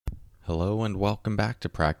Hello and welcome back to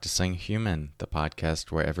Practicing Human, the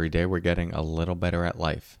podcast where every day we're getting a little better at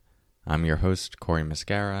life. I'm your host, Corey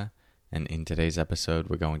Mascara, and in today's episode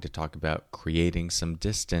we're going to talk about creating some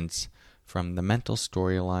distance from the mental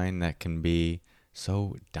storyline that can be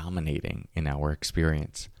so dominating in our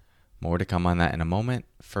experience. More to come on that in a moment.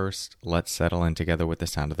 First, let's settle in together with the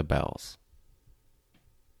sound of the bells.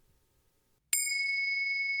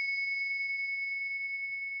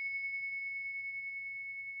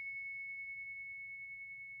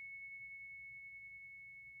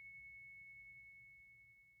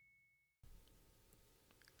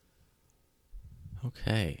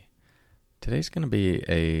 Okay, today's going to be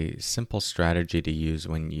a simple strategy to use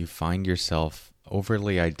when you find yourself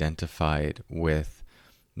overly identified with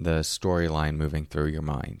the storyline moving through your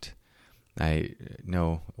mind. I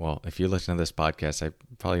know, if you listen to this podcast, I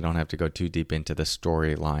probably don't have to go too deep into the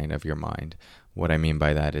storyline of your mind. What I mean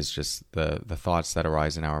by that is just the thoughts that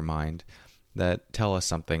arise in our mind that tell us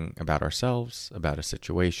something about ourselves, about a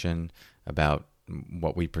situation, about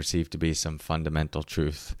what we perceive to be some fundamental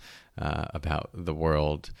truth about the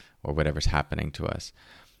world or whatever's happening to us.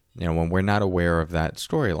 When we're not aware of that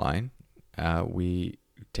storyline, we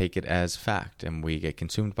take it as fact and we get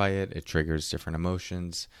consumed by it. It triggers different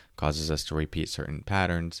emotions, causes us to repeat certain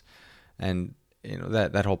patterns. And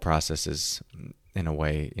that whole process is, in a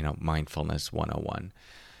way, mindfulness 101.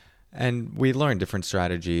 And we learn different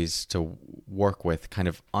strategies to work with kind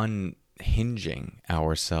of unhinging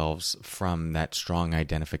ourselves from that strong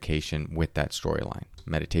identification with that storyline.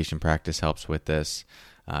 Meditation practice helps with this.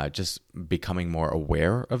 Just becoming more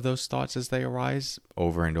aware of those thoughts as they arise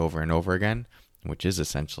over and over and over again, which is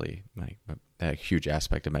essentially like a huge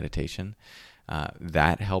aspect of meditation.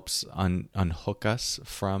 That helps unhook us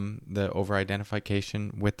from the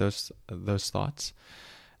over-identification with those thoughts.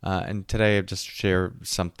 And today I'll just share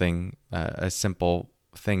something, a simple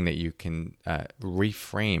thing that you can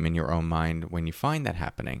reframe in your own mind when you find that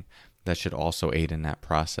happening that should also aid in that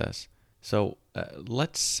process. So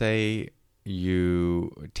let's say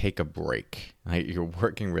you take a break. Right? You're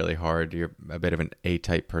working really hard. You're a bit of an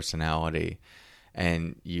A-type personality,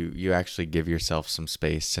 and you actually give yourself some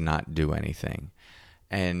space to not do anything.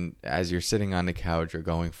 And as you're sitting on the couch or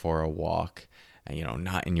going for a walk, and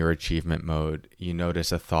not in your achievement mode, you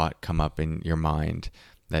notice a thought come up in your mind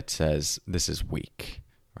that says, this is weak,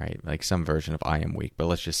 right? Like some version of I am weak, but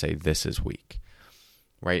let's just say this is weak,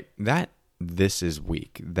 right? That this is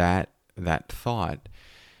weak, that thought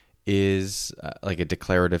is like a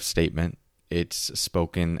declarative statement. It's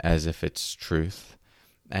spoken as if it's truth.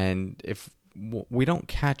 And if we don't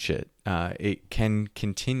catch it, it can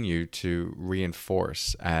continue to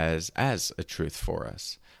reinforce as a truth for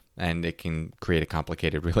us. And it can create a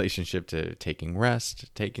complicated relationship to taking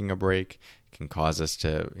rest, taking a break. It can cause us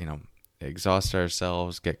to, exhaust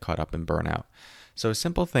ourselves, get caught up in burnout. So a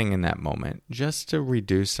simple thing in that moment, just to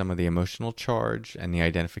reduce some of the emotional charge and the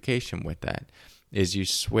identification with that, is you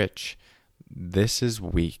switch this is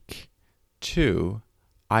weak to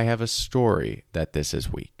I have a story that this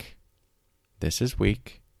is weak. This is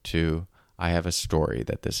weak to I have a story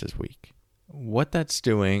that this is weak. What that's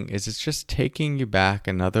doing is it's just taking you back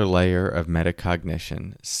another layer of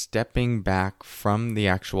metacognition, stepping back from the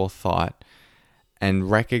actual thought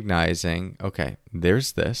and recognizing, okay,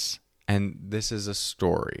 there's this, and this is a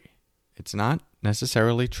story. It's not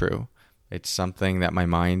necessarily true. It's something that my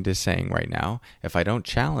mind is saying right now. If I don't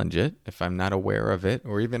challenge it, if I'm not aware of it,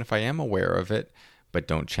 or even if I am aware of it, but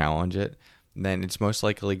don't challenge it, then it's most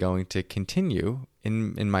likely going to continue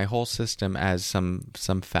in my whole system as some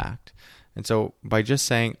fact. And so by just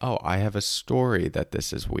saying, I have a story that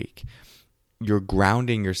this is weak, you're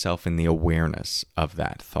grounding yourself in the awareness of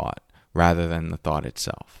that thought rather than the thought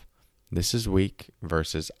itself. This is weak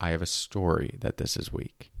versus I have a story that this is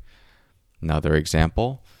weak. Another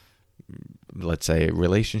example, let's say a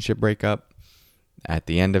relationship breakup. At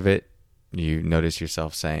the end of it, you notice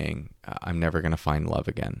yourself saying, I'm never going to find love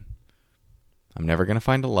again. I'm never going to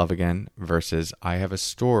find a love again versus I have a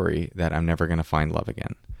story that I'm never going to find love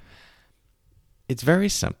again. It's very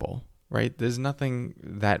simple, right? There's nothing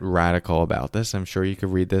that radical about this. I'm sure you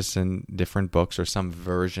could read this in different books or some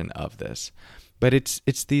version of this. But it's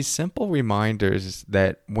these simple reminders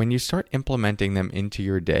that when you start implementing them into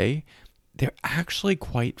your day, they're actually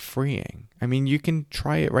quite freeing. I mean, you can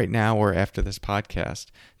try it right now or after this podcast.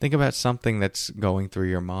 Think about something that's going through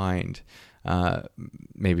your mind,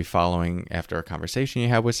 maybe following after a conversation you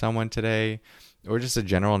had with someone today, or just a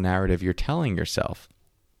general narrative you're telling yourself.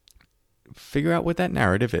 Figure out what that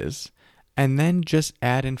narrative is, and then just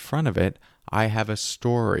add in front of it, I have a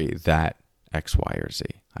story that X, Y, or Z.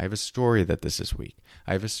 I have a story that this is weak.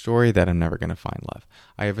 I have a story that I'm never going to find love.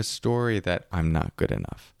 I have a story that I'm not good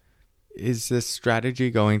enough. Is this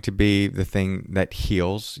strategy going to be the thing that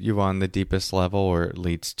heals you on the deepest level or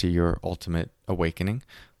leads to your ultimate awakening?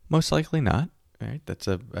 Most likely not. Right? That's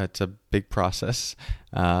a big process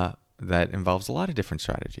that involves a lot of different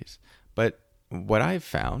strategies. But what I've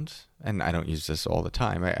found, and I don't use this all the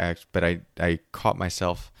time, but I caught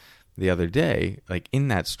myself the other day, like in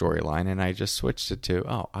that storyline, and I just switched it to,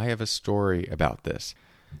 oh, I have a story about this.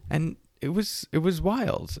 And it was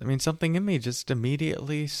wild. I mean, something in me just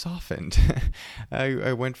immediately softened.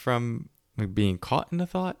 I went from being caught in the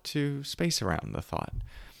thought to space around the thought.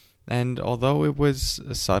 And although it was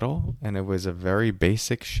subtle and it was a very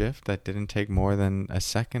basic shift that didn't take more than a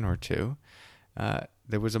second or two,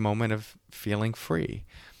 there was a moment of feeling free.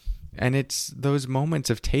 And it's those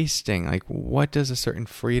moments of tasting, like what does a certain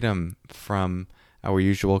freedom from our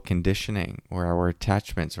usual conditioning or our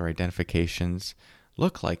attachments or identifications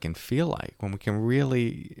look like and feel like when we can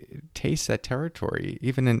really taste that territory,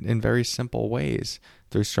 even in very simple ways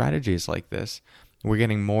through strategies like this. We're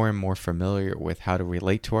getting more and more familiar with how to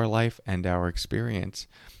relate to our life and our experience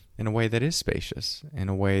in a way that is spacious, in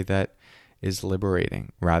a way that is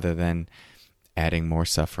liberating, rather than adding more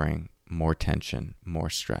suffering, more tension,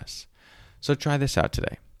 more stress. So try this out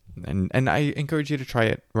today. And I encourage you to try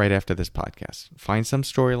it right after this podcast. Find some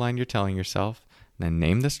storyline you're telling yourself, then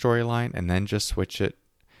name the storyline, and then just switch it,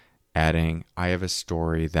 adding, I have a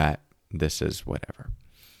story that this is whatever.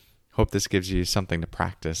 Hope this gives you something to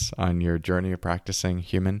practice on your journey of practicing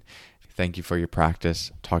human. Thank you for your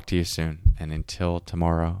practice. Talk to you soon. And until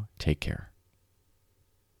tomorrow, take care.